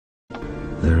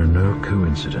There are no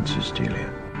coincidences, Delia.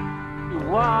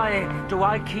 Why do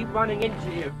I keep running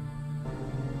into you?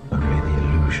 Only the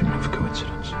illusion of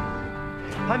coincidence.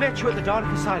 I met you at the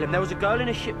Dalek Asylum. There was a girl in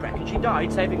a shipwreck and she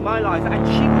died, saving my life, and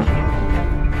she was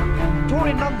here. Tour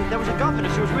in London, there was a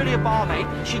governess who was really a barmaid.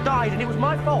 She died and it was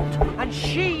my fault. And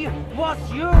she was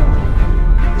you.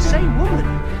 The same woman.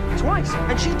 Twice.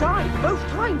 And she died both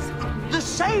times. The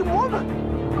same woman.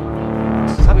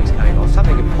 Something's going on.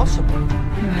 Something impossible.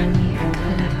 Run, you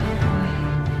clever boy.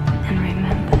 And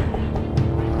remember.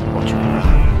 What you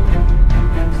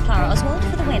learn. Clara Oswald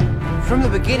for the win. From the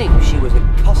beginning, she was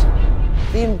impossible.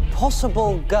 The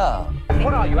impossible girl.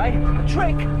 What are you, eh? A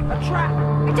trick? A trap?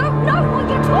 I don't know what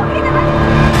you're talking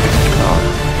about!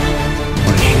 Clara,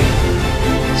 what is she?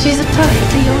 She's a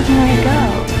perfectly ordinary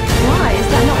girl. Why? Is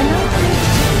that not enough?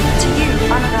 To you,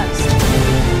 I'm a ghost.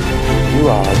 You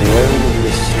are the only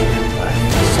mystery worth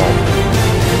solving.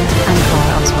 I'm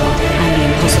Clara Oswald. I'm the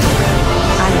impossible girl.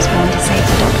 I was born to save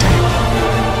the Doctor.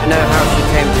 I know how she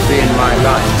came to be in my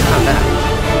life. How that?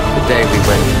 The day we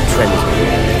went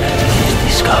trenching. She's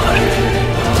discovered.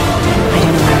 I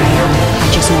don't know where I am. I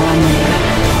just know I'm living.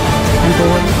 I'm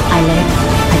born, I live,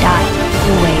 I die.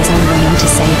 Always I'm running to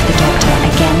save the Doctor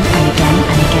again and again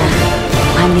and again.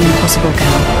 I'm the impossible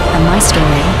girl, and my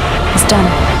story is done.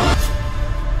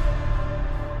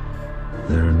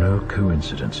 There are no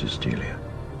coincidences, Delia.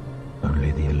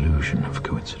 Only the illusion of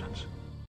coincidence.